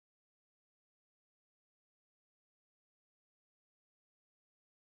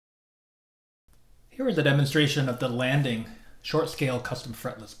Here is a demonstration of the landing short-scale custom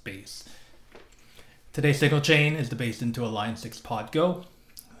fretless bass. Today's signal chain is debased into a Line 6 pod go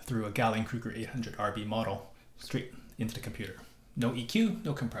through a Gallien-Kruger 800 RB model straight into the computer. No EQ,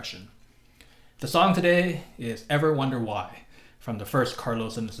 no compression. The song today is Ever Wonder Why from the first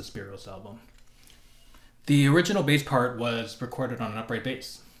Carlos and the Suspiroes album. The original bass part was recorded on an upright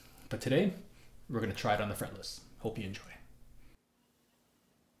bass, but today we're going to try it on the fretless. Hope you enjoy.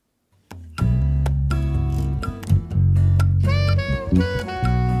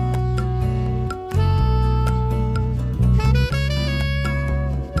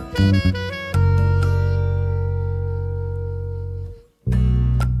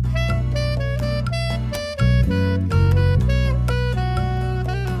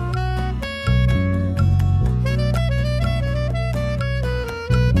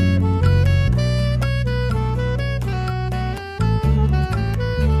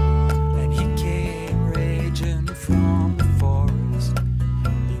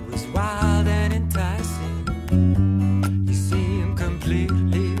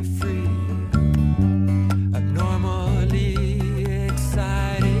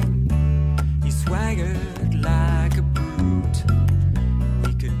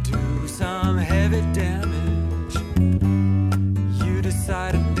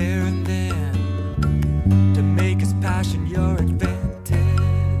 Your advantage.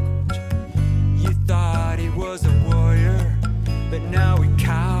 You thought he was a warrior, but now he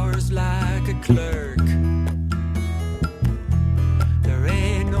cowers like a clerk. There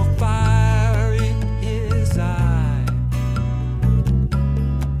ain't no fire in his eye.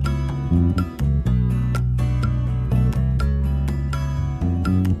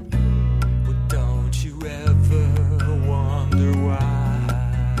 Well, don't you ever wonder why?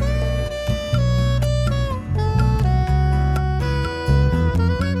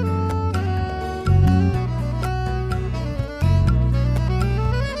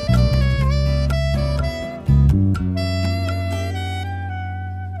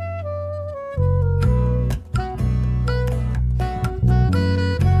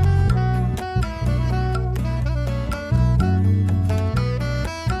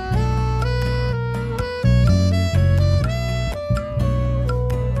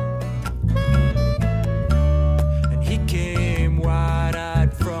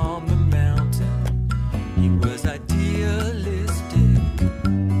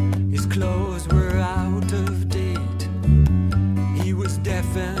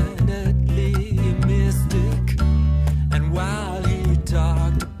 Definitely a mystic. And while he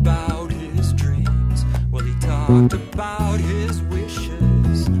talked about his dreams, well, he talked about his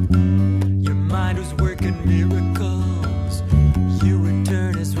wishes. Your mind was working miracles. You would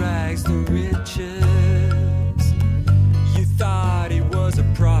turn his rags to riches. You thought he was a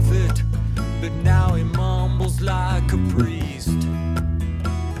prophet, but now he mumbles like a priest.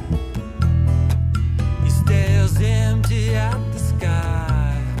 He stares empty at the sky.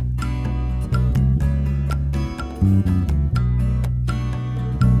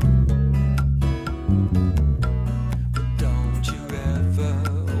 Don't you ever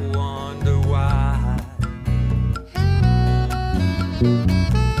wonder why?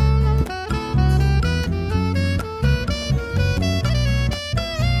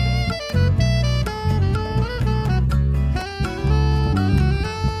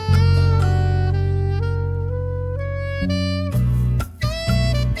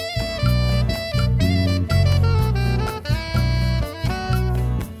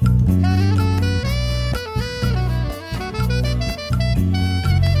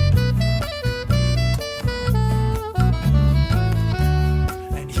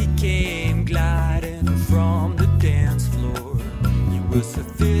 From the dance floor, he was a